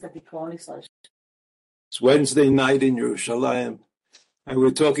It's Wednesday night in Yerushalayim, and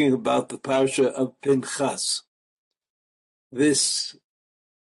we're talking about the Parsha of Pנחas. This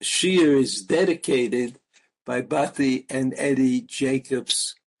Shiur is dedicated by Bati and Eddie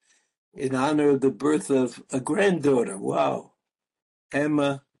Jacobs in honor of the birth of a granddaughter. Wow.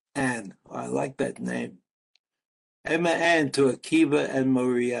 Emma Ann. Oh, I like that name. Emma Ann to Akiva and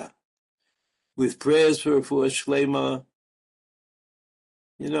Maria. With prayers for Shlema.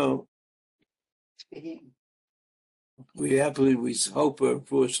 You know, we hope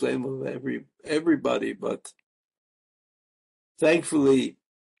for Shlema of everybody, but thankfully,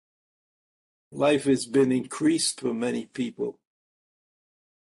 life has been increased for many people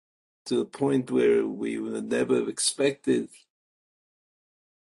to the point where we would never have expected.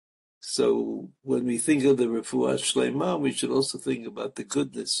 So when we think of the Refuah Shlema, we should also think about the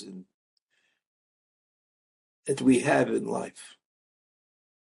goodness that we have in life.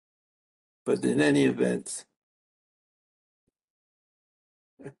 But in any event,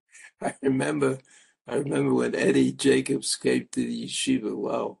 I remember when Eddie Jacobs came to the yeshiva.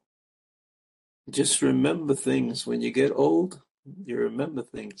 Wow. Just remember things. When you get old, you remember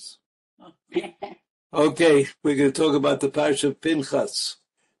things. Okay, we're going to talk about the Parsha of Pנחas,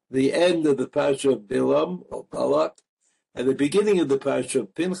 the end of the Parsha of Bilam, or Balak, and the beginning of the Parsha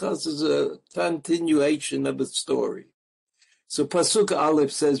of Pנחas is a continuation of a story. So Pasuk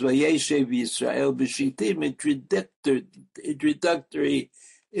Aleph says, Vayeshev Yisrael b'shitim, introductory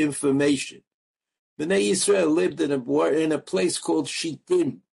information. Bnei Yisrael lived in a place called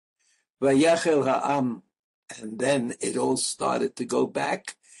Shittim, Vayachel Ha'am, and then it all started to go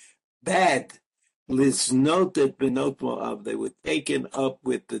back bad. Liznot et benot Moab, they were taken up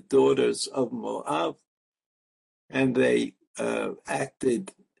with the daughters of Moab, and they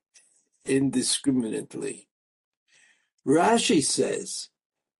acted indiscriminately. Rashi says,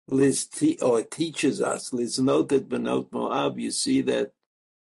 teaches us, Liznot et benot Moab. You see the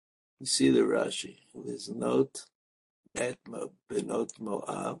Rashi. Liznot et benot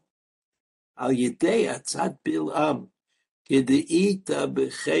Moab. Al yedei atzat Bilam, kedeita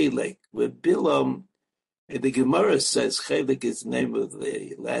bechelek. With Bilam, the Gemara says Chelek is the name of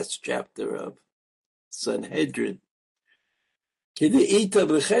the last chapter of Sanhedrin. Kedeita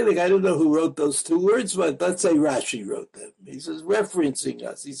bechelek. I don't know who wrote those two words, but let's say Rashi wrote them. He says, referencing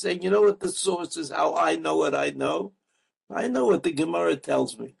us. He's saying, you know what the source is, how I know what I know? I know what the Gemara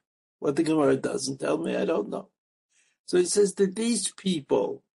tells me. What the Gemara doesn't tell me, I don't know. So he says that these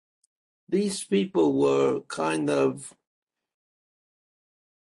people were kind of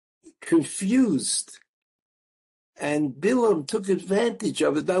confused, and Bilam took advantage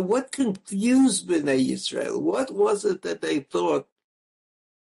of it. Now, what confused Bnei Yisrael? What was it that they thought?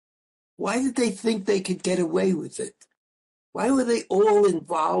 Why did they think they could get away with it? Why were they all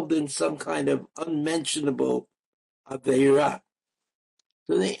involved in some kind of unmentionable Aveirah?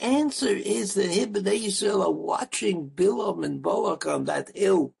 So the answer is that Bnei Yisrael are watching Bilam and Balak on that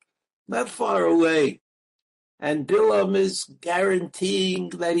hill, not far away. And Bilam is guaranteeing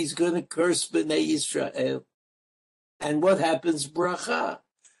that he's going to curse Bnei Yisrael. And what happens? Bracha.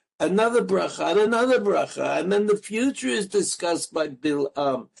 Another bracha. And then the future is discussed by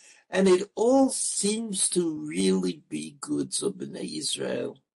Bilam. And it all seems to really be good. So Bnei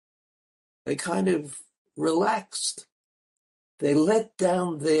Yisrael, they kind of relaxed. They let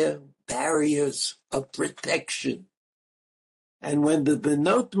down their barriers of protection. And when the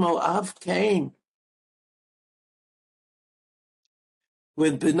Benot Moab came,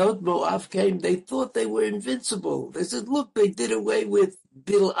 they thought they were invincible. They said, look, they did away with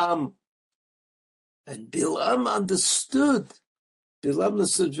Bilam. And Bilam understood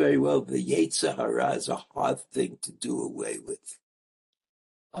very well the Yetzer Hara is a hard thing to do away with.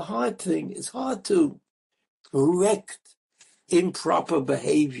 A hard thing. It's hard to correct improper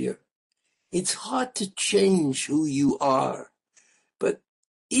behavior. It's hard to change who you are. But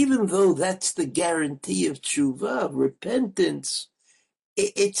even though that's the guarantee of tshuva, repentance,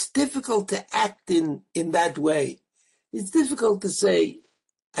 it's difficult to act in that way. It's difficult to say,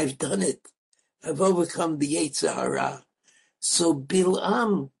 I've done it. I've overcome the Yetzer Hara. So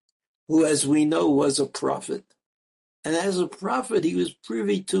Bilam, who as we know was a prophet, and as a prophet he was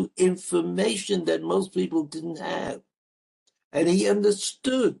privy to information that most people didn't have. And he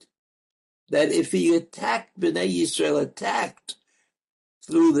understood that if he attacked Bnei Yisrael, attacked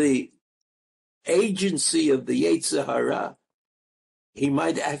through the agency of the Yetzer Hara, he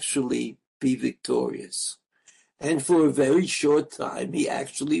might actually be victorious. And for a very short time, he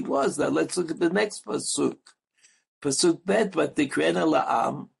actually was. Now let's look at the next pasuk. Pasuk bet, Vatikrena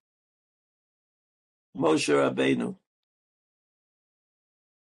la'am, Moshe Rabbeinu.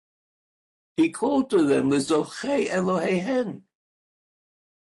 he called to them, L'zochei Eloheihen,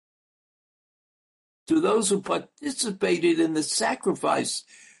 to those who participated in the sacrifice.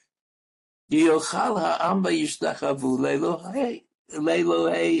 Yochal ha'am vayishtachavu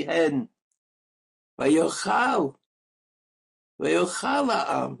le'Eloheihen. Vayochal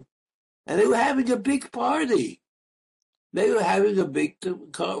ha'am. And they were having a big party. They were having a big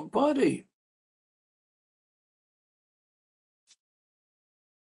party.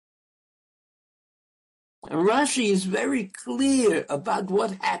 And Rashi is very clear about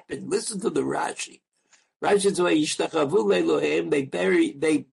what happened. Listen to the Rashi. Rashi says,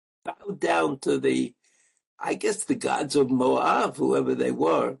 they bowed down to the gods of Moab, whoever they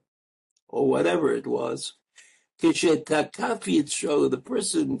were, or whatever it was. The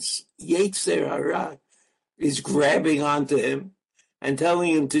person's Yetzer Hara is grabbing onto him and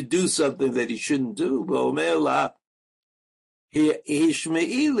telling him to do something that he shouldn't do.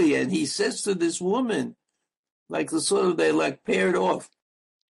 And he says to this woman, like the sort of they like paired off.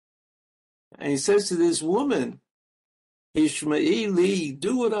 And he says to this woman, Ishmaeli,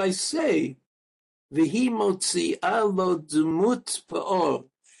 do what I say. V'hi motzi'a lo dumut pa'or.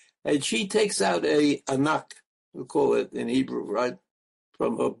 And she takes out a anak, we call it in Hebrew, right,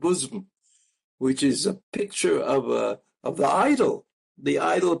 from her bosom, which is a picture of the idol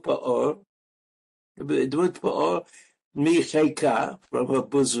pa'or, dumut pa'or, micheka, from her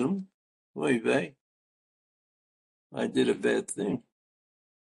bosom. Oy vey, I did a bad thing.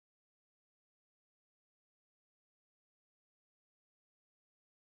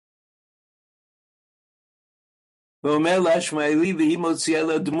 ואומר לה ישמעאלי והיא מוציאה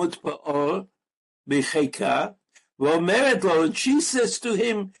לה דמות פאור בחיקה, ואומרת לו, and she says to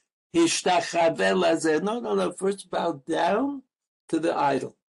him, השתחווה לזה. No, first bow down to the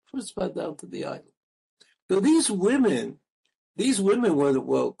idol. First bow down to the idol. So these women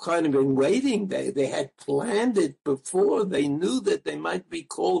were kind of in waiting. They had planned it before. They knew that they might be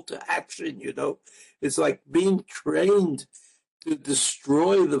called to action, you know. It's like being trained to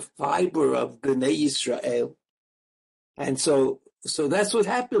destroy the fiber of Bnei Yisrael. And so that's what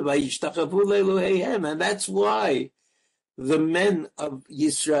happened by Yishtachavu le'Eloheihem, and that's why the men of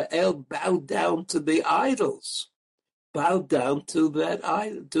Yisrael bowed down to the idols, bowed down to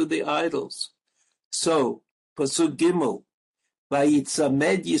the idols. So Pasuk Gimel,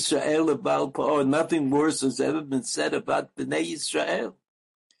 Vayitzamed Yisrael leBaal Pa'or. Nothing worse has ever been said about Bnei Yisrael.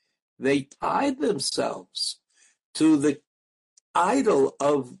 They tied themselves to the idol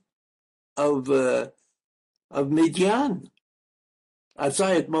of Midian,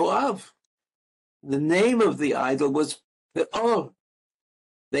 outside Moab. The name of the idol was Peor.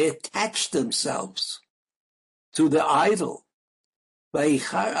 They attached themselves to the idol.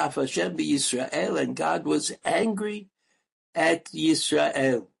 Vayichar af Hashem b'Yisrael, and God was angry at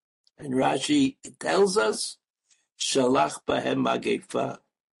Yisrael. And Rashi tells us, Shalach bahem magefa,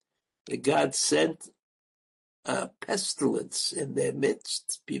 that God sent a pestilence in their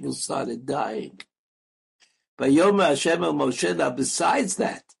midst. People started dying. Vayoma Hashem el Moshe. Now, besides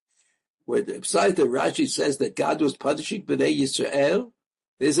that, Rashi says that God was punishing Bnei Yisrael,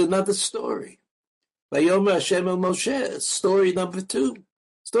 there's another story. Vayoma Hashem el Moshe, story number 2.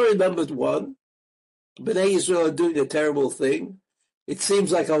 Story number 1, Bnei Yisrael are doing a terrible thing. It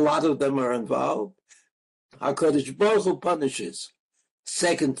seems like a lot of them are involved. HaKadosh Baruch Hu punishes.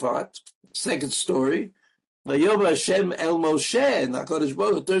 Second story. Vayoma Hashem el Moshe, and HaKadosh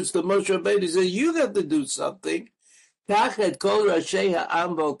Baruch Hu turns to Moshe Rabbeinu and says, you got to do something. Kach et kol rashei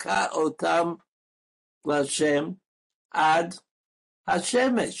ha'am v'oka otam l'Hashem ad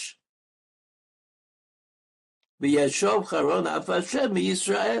hashemesh. V'yashov charon af Hashem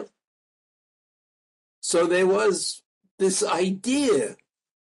Yisrael. So there was this idea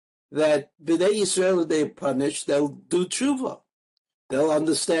that Bnei Yisrael, if they're punished, they'll do tshuva. They'll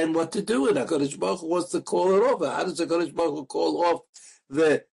understand what to do, and HaKadosh Baruch Hu wants to call it off. How does HaKadosh Baruch Hu call off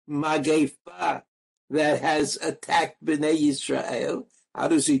the Magefa that has attacked Bnei Yisrael? How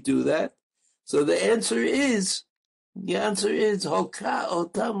does he do that? So the answer is, Hoka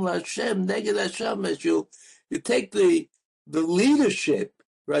otam l'Hashem neged hashamesh. You take the leadership,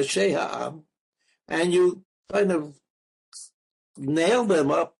 Rashei Ha'am, and you kind of nail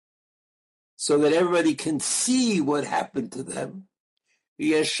them up so that everybody can see what happened to them. So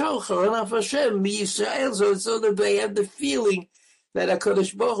that they have the feeling that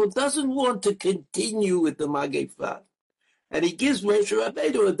HaKadosh Baruch Hu doesn't want to continue with the Magefa. And he gives Moshe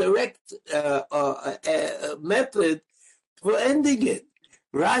Rabbeinu a direct method for ending it.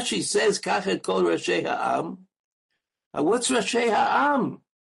 Rashi says, Kach et kol Rashei Ha'am. What's Rashei Ha'am?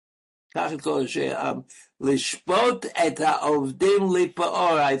 Lishpot et ha'ovdim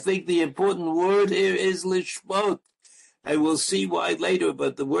lipaor. I think the important word here is lishpot. And we'll see why later,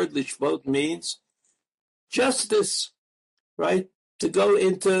 but the word lishpot means justice, right? To go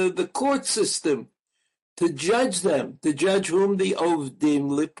into the court system, to judge them, to judge whom? The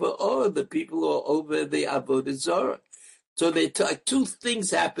ovdim lipaor, the people who are over the avodah zarah. So there are two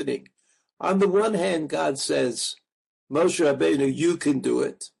things happening. On the one hand, God says, Moshe Rabbeinu, you can do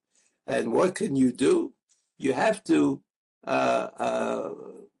it. And what can you do? You have to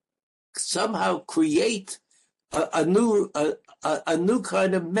somehow create a new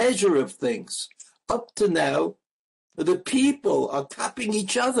kind of measure of things. Up to now, the people are copying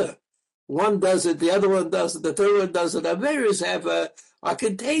each other. One does it, the other one does it, the third one does it. Averas are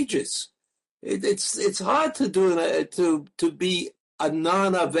contagious. It's hard to do to be a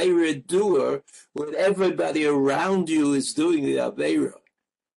non-Avera doer when everybody around you is doing the Avera.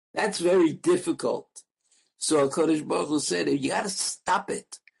 That's very difficult. So HaKadosh Baruch Hu said, you got to stop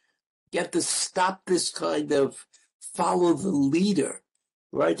it. You have to stop this kind of follow the leader,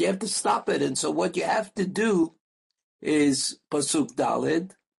 right? You have to stop it. And so what you have to do is Pasuk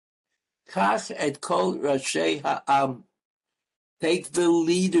Daled, Kach et kol Rashei Ha'am. Take the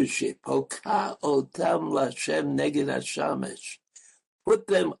leadership. Hoka otam Lashem neged hashamesh. Put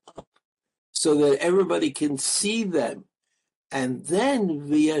them up so that everybody can see them. And then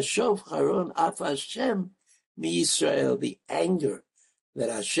v'yashov haron af Hashem mi Yisrael. The anger that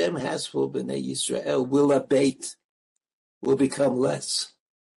Hashem has for Bnei Yisrael will abate, will become less.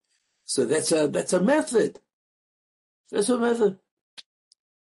 So that's a method. That's a method,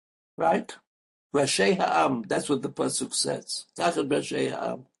 right? Rashei Ha'am, that's what the pasuk says. Tachat Rashei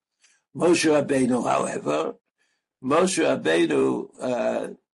Ha'am. Moshe Rabbeinu, however,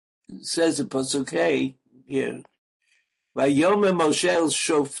 says in pasuk Hey here, Vayomer Moshe el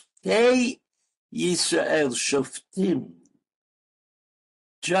Shoftei Yisrael, Shoftim,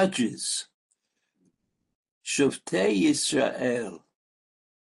 judges, Shoftei Yisrael,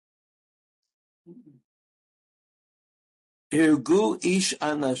 Irgu ish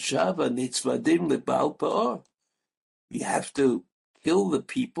anashav anitzvadim lebal pa'or. You have to kill the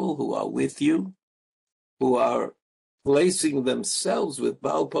people who are with you, who are placing themselves with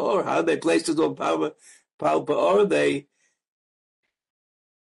Baal Pa'or. How they place it on Baal Pa'or?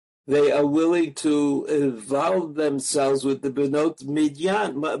 They are willing to involve themselves with the Benot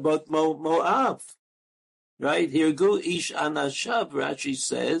Midyan, but Moab. Right? Hirgu ish anashav, Rashi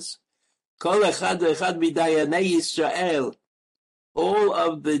says, Kol echad echad midayanei Yisrael. All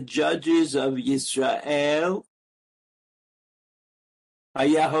of the judges of Yisrael,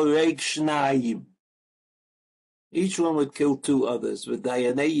 hayahoreg shnayim. Each one would kill two others.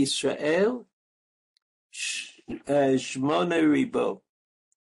 V'dayanei Yisrael, shmona ribo,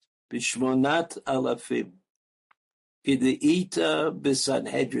 b'shmonat alafim, k'de'ita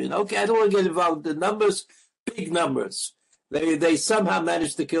b'sanhedrin. Okay, I don't want to get involved in the numbers, big numbers. They somehow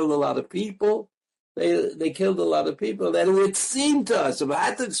managed to kill a lot of people. They killed a lot of people. And it would seem to us, if I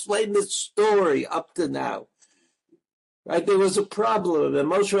had to explain this story up to now, right, there was a problem. And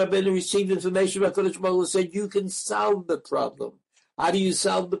Moshe Rabbeinu received information about Kodesh Baruch Hu, said, you can solve the problem. How do you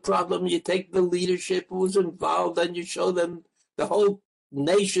solve the problem? You take the leadership who was involved and you show them, the whole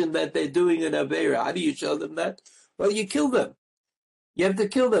nation, that they're doing an Avera. How do you show them that? Well, you kill them. You have to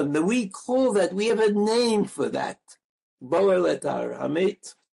kill them. We call that, we have a name for that. Boel et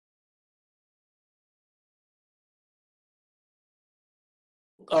Hamit.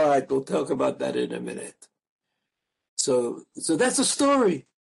 All right, we'll talk about that in a minute. So that's a story.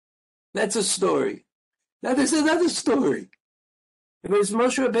 That's a story. Now there's another story. Because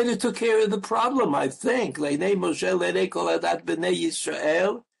Moshe Rabbeinu took care of the problem, I think. Leinei Moshe leinei kol adat b'nei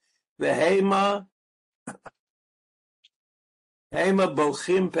Yisrael v'heima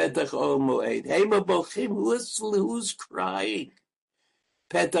bochim petach oel moed. Heima bochim, who's crying?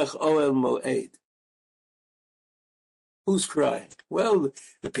 Petach oel moed. Who's crying? Well,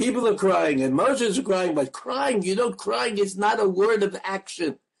 the people are crying, and Moses is crying, but crying is not a word of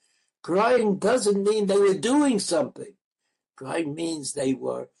action. Crying doesn't mean they were doing something. Crying means they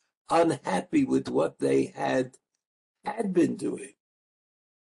were unhappy with what they had been doing.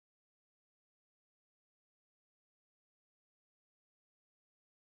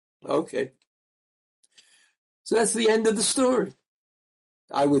 Okay. So that's the end of the story,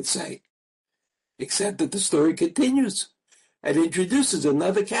 I would say. Except that the story continues and introduces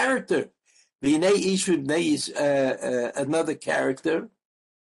another character. Another character.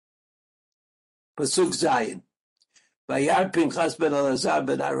 Pasuk Zayin. Vayar Pנחס ben Elazar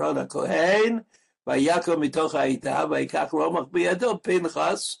ben Aaron HaKohen, Vayakom mitoch ha'ita, Vayikach romach biyado.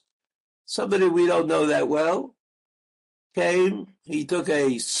 Pנחס somebody we don't know that well, came, he took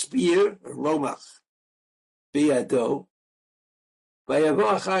a spear, a romach, biado.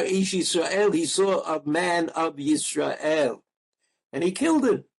 Vayavo ish Yisrael, he saw a man of Yisrael, and he killed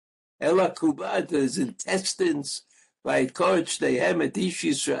him. Ela kubat, his intestines, vaykorch dehem et ish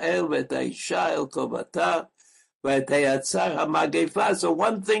Yisrael, v'taisha el kovata, v'tayatzar hamagefa. So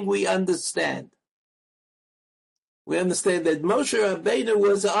one thing we understand that Moshe Rabbeinu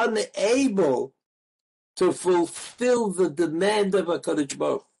was unable to fulfill the demand of HaKadosh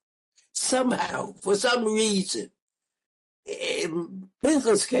Baruch. Somehow, for some reason,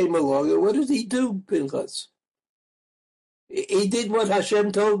 Pנחס came along, and what did he do, Pנחs? He did what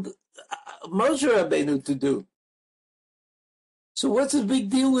Hashem told Moshe Rabbeinu to do. So what's the big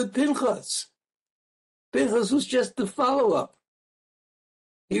deal with Pנחs? Pנחs was just the follow-up.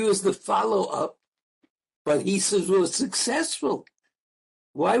 He was the follow-up, but he was successful.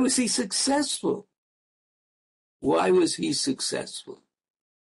 Why was he successful? Why was he successful?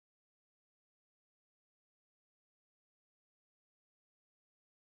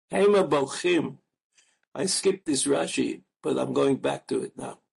 Hema Bochim. I skipped this Rashi, but I'm going back to it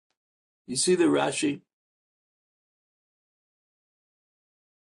now. You see the Rashi?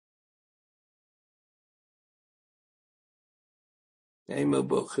 Hema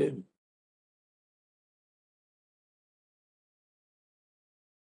Bochim.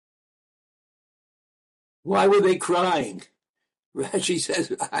 Why were they crying? Rashi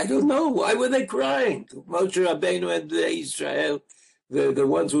says, I don't know. Why were they crying? Moshe Rabbeinu and Israel, the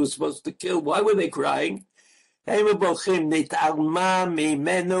ones who were supposed to kill, why were they crying? Hema Bochim, nitalma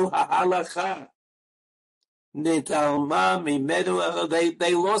mimenu ha'halacha. Nitalma mimenu,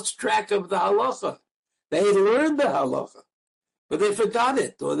 they lost track of the halacha. They had learned the halacha, but they forgot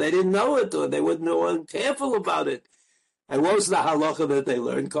it, or they didn't know it, or they weren't careful about it. And what was the halacha that they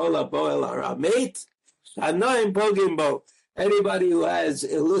learned? Kol ha'poel harameit, hanoim pogim bo. Anybody who has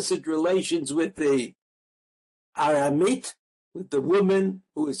illicit relations with the Aramit, with the woman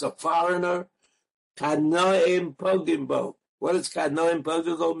who is a foreigner, kanoim pogim bo. What does kanoim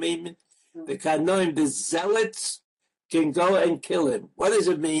pogim bo mean? The kanoim, the zealots, can go and kill him. What does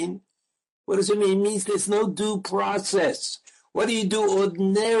it mean? What does it mean? It means there's no due process. What do you do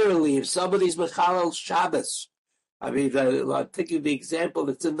ordinarily if somebody's mechalel Shabbos? I mean, I'm taking the example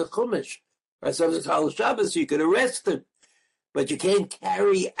that's in the Chumash. If somebody's mechalel Shabbos, you could arrest him. But you can't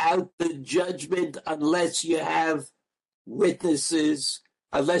carry out the judgment unless you have witnesses,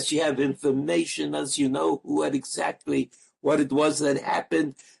 unless you have information, unless you know exactly what it was that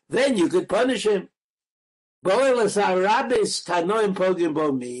happened. Then you could punish him. Boelas Arabis Kanoim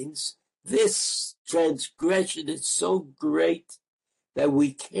Pogimbo means this transgression is so great that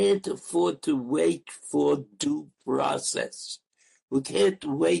we can't afford to wait for due process. We can't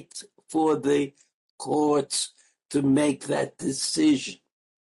wait for the courts to make that decision.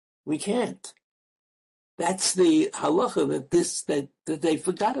 We can't. That's the halacha that they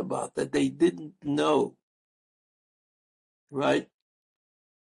forgot about, that they didn't know. Right?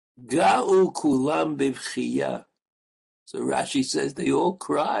 Ga'u kulam bivchiya. So Rashi says they all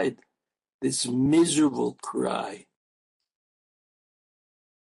cried, this miserable cry.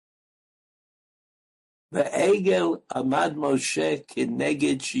 Ve'egel amad Moshe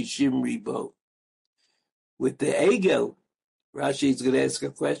keneged shishim ribo. With the Egel, Rashi is going to ask a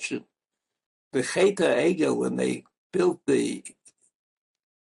question. The Cheta Egel, when they built the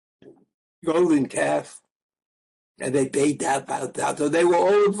golden calf, and they paid out, they were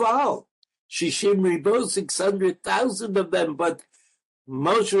all involved. Shishim Ribo, 600,000 of them, but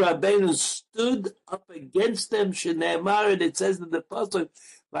Moshe Rabbeinu stood up against them, Shene'emar, and it says in the Pasuk,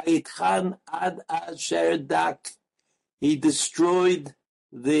 Vayitchan ad asher dak. He destroyed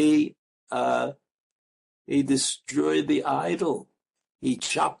the idol. He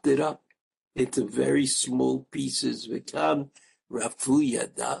chopped it up into very small pieces. V'kam rafu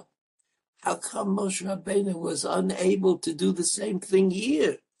yada. How come Moshe Rabbeinu was unable to do the same thing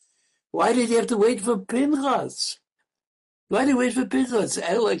here? Why did he have to wait for Pנחs? Why did he wait for Pנחs?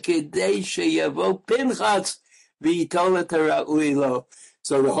 Ela kedei sheyavo Pנחs v'yitola tera'ui lo.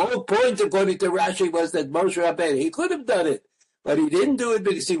 So the whole point, according to Rashi, was that Moshe Rabbeinu, he could have done it, but he didn't do it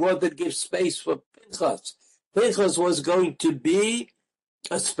because he wanted to give space for Pנחs. Pנחs was going to be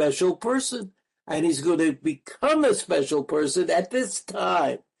a special person, and he's going to become a special person at this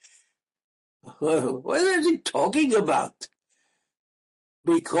time. What is he talking about?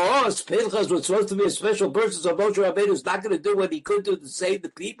 Because Pנחs was supposed to be a special person, so Moshe Rabbeinu is not going to do what he could do to save the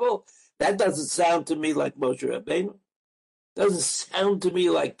people? That doesn't sound to me like Moshe Rabbeinu. Doesn't sound to me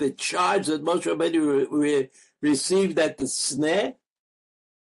like the charge that Moshe Rabbeinu received at the sneh.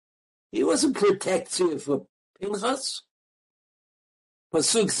 He wasn't protecting for Pנחas.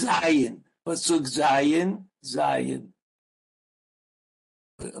 Pasuk Zion. Pasuk Zion. Zion.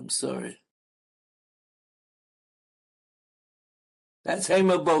 I'm sorry. That's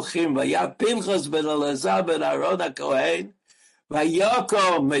Hema Bochim. Vaya Pנחas ben Elazar ben Aaron HaKohen.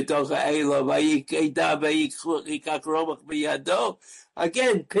 Vayakom metoch ha'elo. Vayikeda vayikach romach biyado.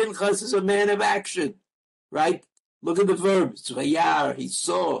 Again, Pנחas is a man of action. Right? Look at the verbs. Vayar, he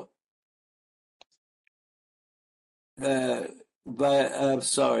saw. Sorry.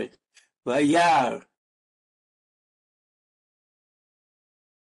 Vayar.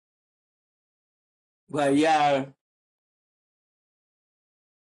 Vayar.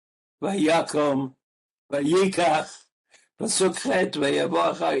 Vayakom. Vayikach. Pasuk chet.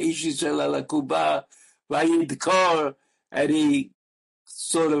 Vayavoch ha'ish Yisrael al ha'kuba. Vayidkor. And he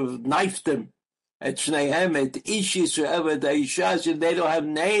sort of knifed him. At Shneihem, at Ish Yisrael, at Aishash, and they don't have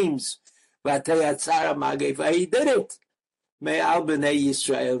names. V'ateyatzara mageva. He did it. Me'al b'nei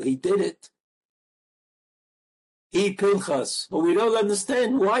Yisrael. He did it. He Pנחas. But we don't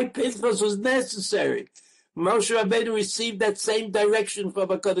understand why Pנחas was necessary. Moshe Rabbeinu received that same direction from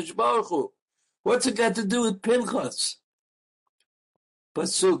HaKadosh Baruch Hu. What's it got to do with Pנחas?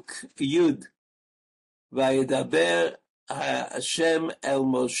 Pasuk Yud. Vayedaber Hashem el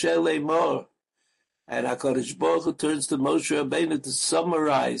Moshe lemor. And HaKadosh Baruch Hu turns to Moshe Rabbeinu to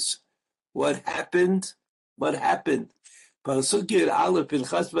summarize what happened. What happened? Pasuk Yud Aleph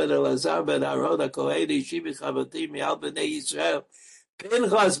Pנחas ben Elazar ben Aaron HaKohen Yeshiv Chavati Mi'al B'nei Yisrael.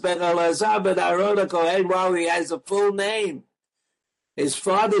 Pנחas ben Elazar ben Aaron HaKohen, while he has a full name, his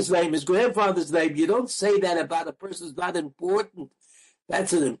father's name, his grandfather's name, you don't say that about a person who's not important.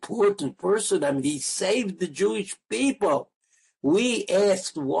 That's an important person. I mean, he saved the Jewish people. We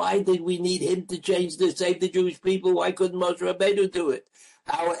asked, why did we need him to change to save the Jewish people? Why couldn't Moshe Rabbeinu do it?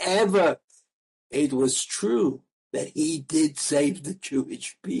 However, it was true that he did save the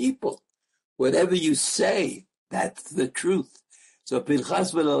Jewish people. Whatever you say, that's the truth. So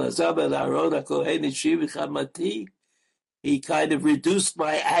Pנחas ben Elazar ben Aaron HaKohen Yeshiv Chamati, he kind of reduced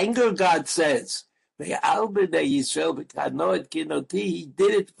my anger, God says. Ve'al b'nei Yisrael b'kano et kinoti, he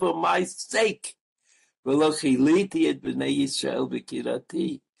did it for my sake. V'lo chiliti et b'nei Yisrael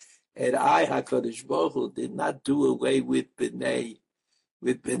b'kinoti. And I, HaKadosh Baruch Hu, did not do away with b'nei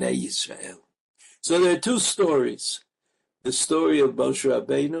Yisrael. So there are two stories. The story of Moshe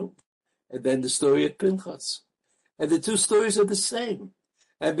Rabbeinu, and then the story of Pנחas. And the two stories are the same.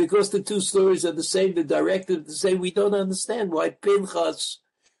 And because the two stories are the same, the directive is the same, we don't understand why Pנחas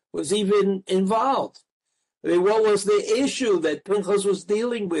was even involved. I mean, what was the issue that Pנחas was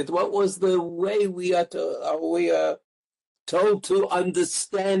dealing with? What was the way we are told to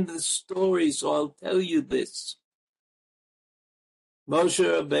understand the story? So I'll tell you this. Moshe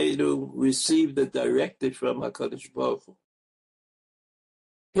Rabbeinu received a directive from HaKadosh Baruch Hu.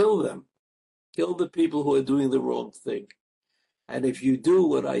 Kill them. Kill the people who are doing the wrong thing. And if you do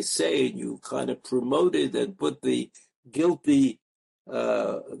what I say and you kind of promote it and put the guilty,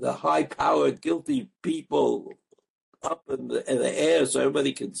 the high-powered guilty people up in the air so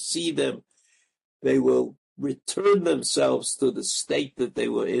everybody can see them, they will return themselves to the state that they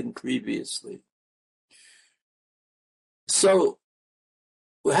were in previously. So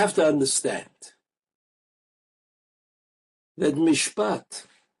we have to understand that mishpat,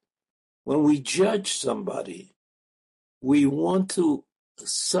 when we judge somebody, we want to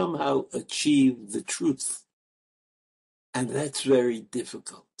somehow achieve the truth. And that's very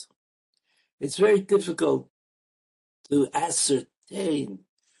difficult. It's very difficult to ascertain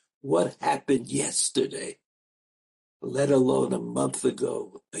what happened yesterday, let alone a month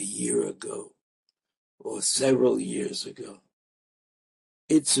ago, a year ago, or several years ago.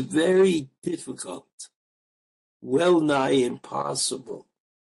 It's very difficult, well nigh impossible,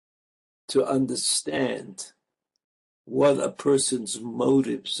 to understand what a person's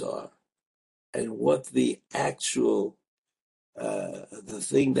motives are and what the actual, the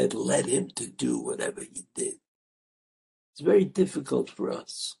thing that led him to do whatever he did. It's very difficult for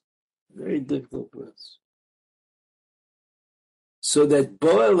us. Very difficult for us. So that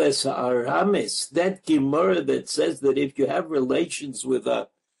Boeles Ha'aramis, that Gemara that says that if you have relations with a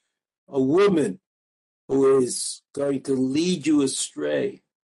woman who is going to lead you astray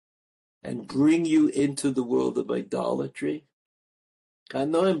and bring you into the world of idolatry,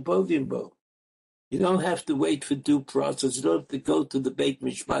 Kanoim Bovimbo. You don't have to wait for due process. You don't have to go to the Beit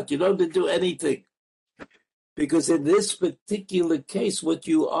Mishpat. You don't have to do anything. Because in this particular case, what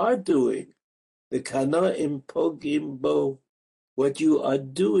you are doing, the Kanoim Pogimbo, what you are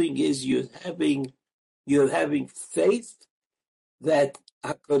doing is you're having faith that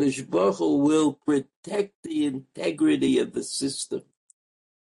HaKadosh Baruch Hu will protect the integrity of the system,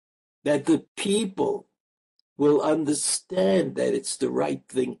 that the people will understand that it's the right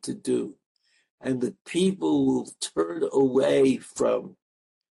thing to do, and the people will turn away from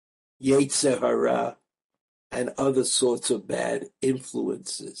Yetzer Hara and other sorts of bad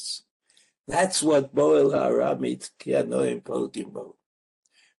influences. That's what Boel Hara means, Kianoim Pogimbo.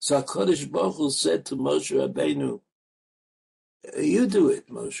 So HaKadosh Baruch Hu said to Moshe Rabbeinu, you do it,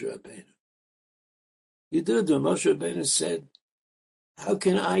 Moshe Rabbeinu. You do it. And Moshe Rabbeinu said, how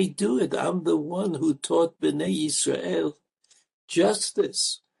can I do it? I'm the one who taught Bnei Yisrael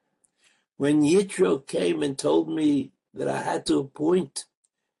justice. When Yitro came and told me that I had to appoint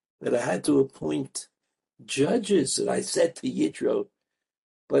judges, and I said to Yitro,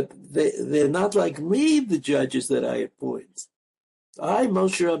 but they're not like me, the judges that I appoint. I,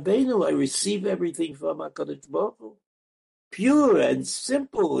 Moshe Rabbeinu, I receive everything from HaKadosh Baruch Hu. Pure and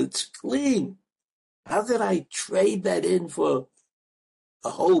simple, it's clean. How could I trade that in for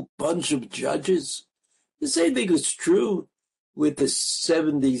a whole bunch of judges? The same thing is true with the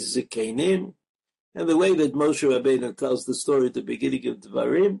 70 Zikanim, and the way that Moshe Rabbeinu tells the story at the beginning of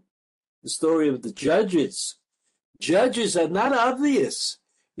Devarim, the story of the judges. Judges are not obvious.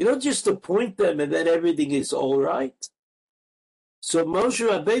 You don't just appoint them and then everything is all right. So Moshe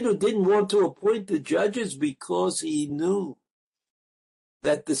Rabbeinu didn't want to appoint the judges because he knew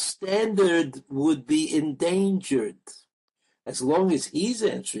that the standard would be endangered. As long as he's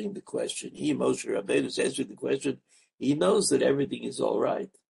answering the question, Moshe Rabbeinu, is answering the question, he knows that everything is all right,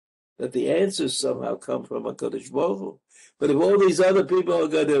 that the answers somehow come from HaKadosh Baruch Hu. But if all these other people are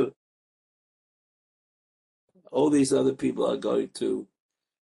going to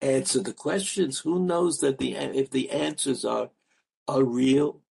answer the questions, who knows that if the answers are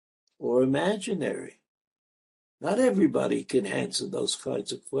real or imaginary? Not everybody can answer those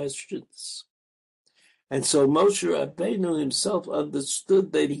kinds of questions. And so Moshe Rabbeinu himself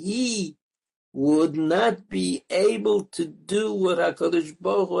understood that he would not be able to do what HaKadosh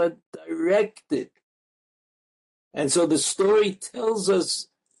Baruch Hu had directed. And so the story tells us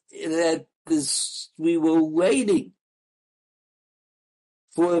that we were waiting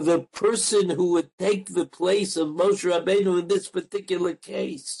for the person who would take the place of Moshe Rabbeinu in this particular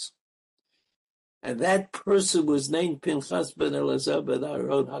case. And that person was named Pנחas ben Elazar ben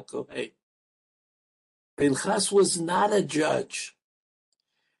Aaron HaKohen. Pנחas was not a judge,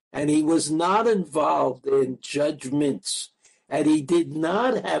 and he was not involved in judgments, and he did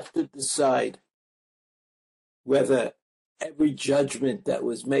not have to decide whether every judgment that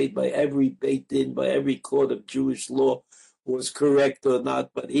was made by every Beit Din, by every court of Jewish law, was correct or not,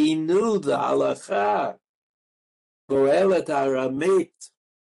 but he knew the halacha, Boelet Aramit.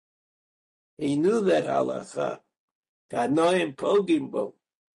 He knew that halacha, Kanoim Pogimbo.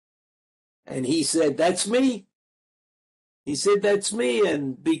 And he said, that's me. He said, that's me.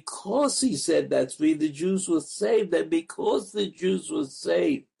 And because he said, that's me, the Jews were saved. And because the Jews were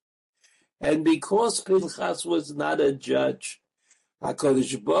saved, and because Pנחas was not a judge,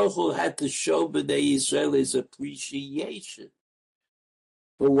 HaKadosh Baruch Hu had to show Bnei Yisrael his appreciation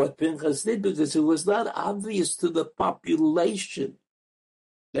for what Pנחas did, because it was not obvious to the population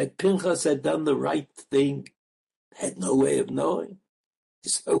that Pנחas had done the right thing. They had no way of knowing.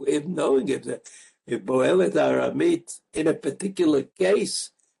 There's no way of knowing if Boelet Aramit in a particular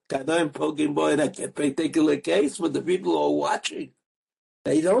case, Kanoim Pogim Bo in a particular case, when the people are watching,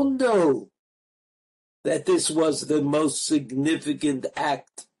 they don't know that this was the most significant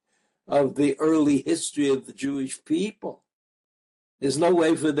act of the early history of the Jewish people. There's no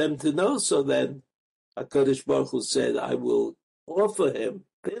way for them to know. So then HaKadosh Baruch Hu said, I will offer him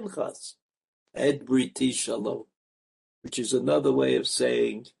Pנחas et Briti Shalom, which is another way of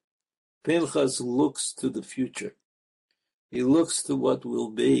saying Pנחas looks to the future. He looks to what will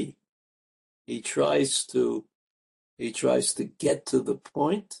be. He tries to get to the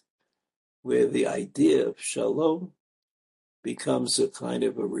point where the idea of Shalom becomes a kind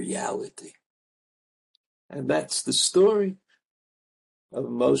of a reality. And that's the story of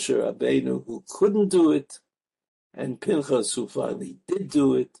Moshe Rabbeinu, who couldn't do it, and Pנחas, who finally did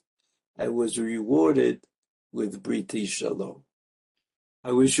do it and was rewarded with Briti Shalom.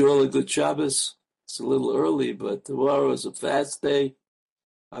 I wish you all a good Shabbos. It's a little early, but tomorrow is a fast day.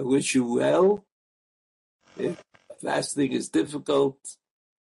 I wish you well. If fasting is difficult,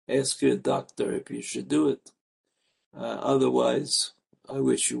 ask your doctor if you should do it. Otherwise, I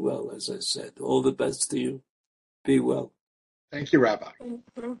wish you well, as I said. All the best to you. Be well. Thank you, Rabbi.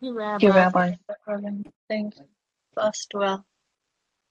 Thank you, Rabbi. Thank you. Rest well.